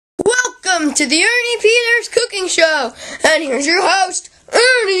Welcome to the Ernie Peters Cooking Show, and here's your host,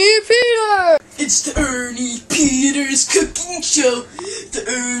 Ernie Peters! It's the Ernie Peters Cooking Show, the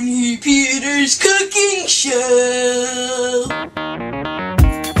Ernie Peters Cooking Show!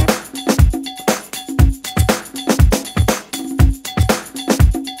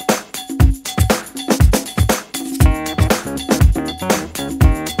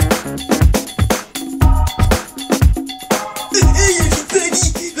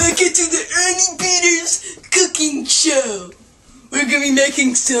 Show. We're gonna be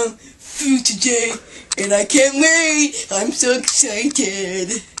making some food today, and I can't wait. I'm so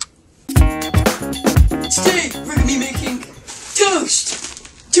excited. Today we're gonna be making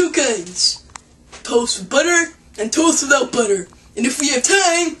toast. Two kinds: toast with butter and toast without butter. And if we have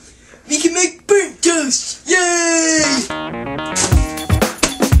time, we can make burnt toast. Yay!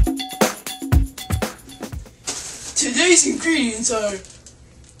 Today's ingredients are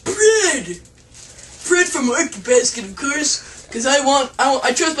bread. Bread from Market Basket, of course, because I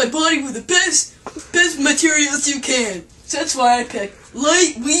trust my body with the best materials you can. So that's why I picked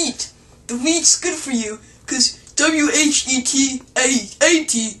light wheat. The wheat's good for you, because WHEAT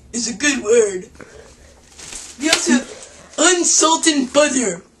is a good word. We also have unsalted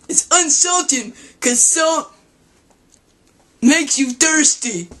butter. It's unsalted, because salt makes you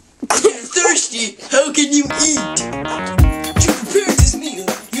thirsty. If you're thirsty, how can you eat? To prepare this meal,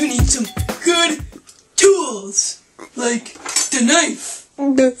 you need some good tools, like the knife, a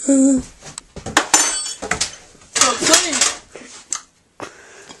plate,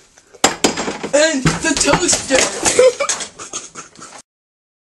 and the toaster.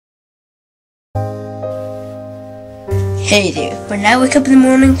 Hey there, when I wake up in the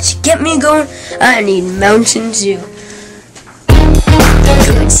morning to get me going, I need Mountain Dew.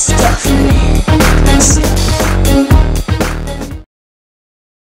 Good stuff, man.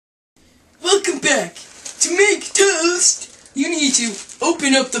 Welcome back. To make toast, you need to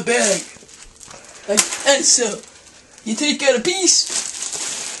open up the bag, and so. You take out a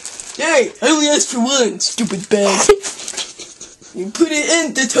piece. Hey, I only asked for one, stupid bag. You put it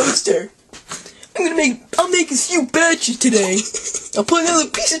in the toaster. I'll make a few batches today. I'll put another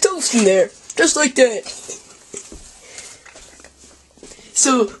piece of toast in there, just like that.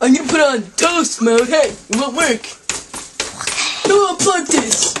 So, I'm gonna put on toast mode. Hey, it won't work. No, unplug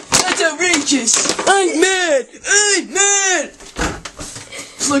this. That's outrageous! I'm mad! I'm mad!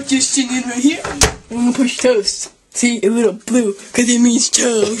 Plug this thing in right here. I'm gonna push toast. See, a little blue, because it means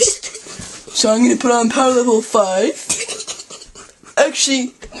toast. So I'm gonna put on power level 5.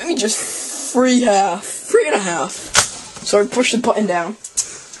 Actually, let me just 3.5. So I push the button down.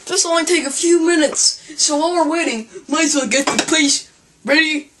 This will only take a few minutes. So while we're waiting, might as well get the place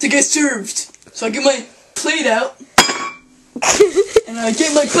ready to get served. So I get my plate out. And I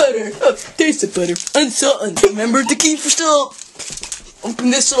get my butter. Oh, taste the butter. Unsalted. Remember the key for salt. Open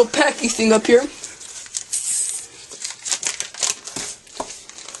this little packing thing up here.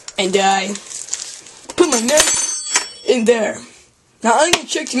 And I put my knife in there. Now I'm going to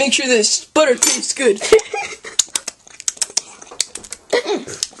check to make sure this butter tastes good.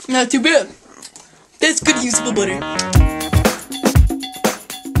 Not too bad. That's good usable butter.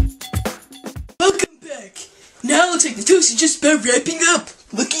 Now looks like the toast is just about wrapping up.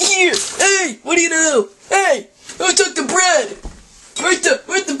 Looky here. Hey, what do you know? Hey, who took the bread? Where'd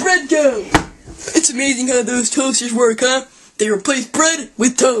the bread go? It's amazing how those toasters work, huh? They replace bread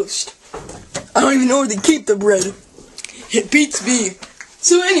with toast. I don't even know where they keep the bread. It beats me.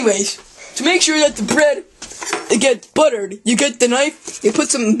 So anyways, to make sure that the bread it gets buttered, you get the knife, you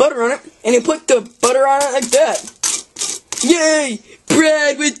put some butter on it, and you put the butter on it like that. Yay!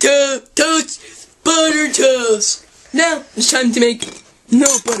 Bread with toast! Butter toast! Now, it's time to make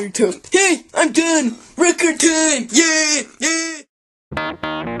no butter toast. Hey, I'm done! Record time! Yeah! Yeah!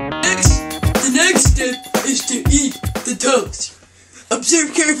 The next step is to eat the toast.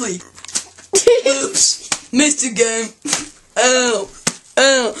 Observe carefully. Oops! Missed again. Ow!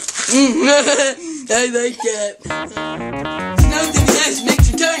 Ow! I like that. So now that we have some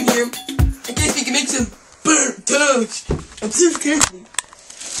extra time here, I guess we can make some burnt toast. Observe carefully.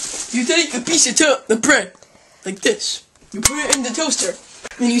 You take a piece of the bread, like this. You put it in the toaster,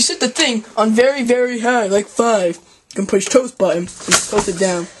 and you set the thing on very, very high, like 5. You can push toast button and toast it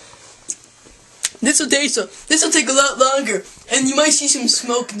down. This'll take a lot longer, and you might see some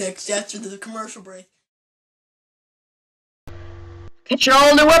smoke next after the commercial break. Catch your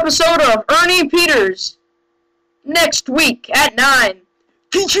all new episode of Ernie Peters next week at 9.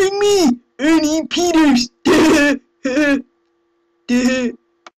 Featuring me, Ernie Peters.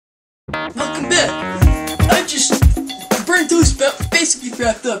 Welcome back. I just burnt toast basically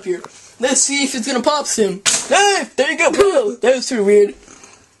wrapped up here. Let's see if it's gonna pop soon. Hey, there you go. Whoa, that was sort of weird.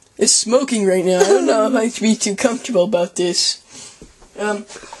 It's smoking right now. I don't know if I should be too comfortable about this.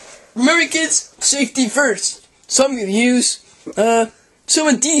 Remember kids, safety first. So I'm gonna use, some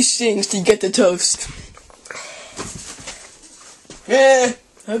of these things to get the toast. Yeah,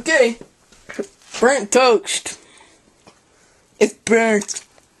 okay. Burnt toast. It's burnt.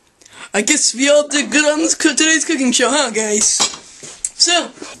 I guess we all did good on this today's cooking show, huh, guys?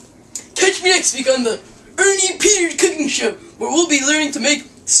 So, catch me next week on the Ernie Peters Cooking Show, where we'll be learning to make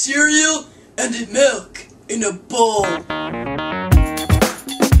cereal and milk in a bowl.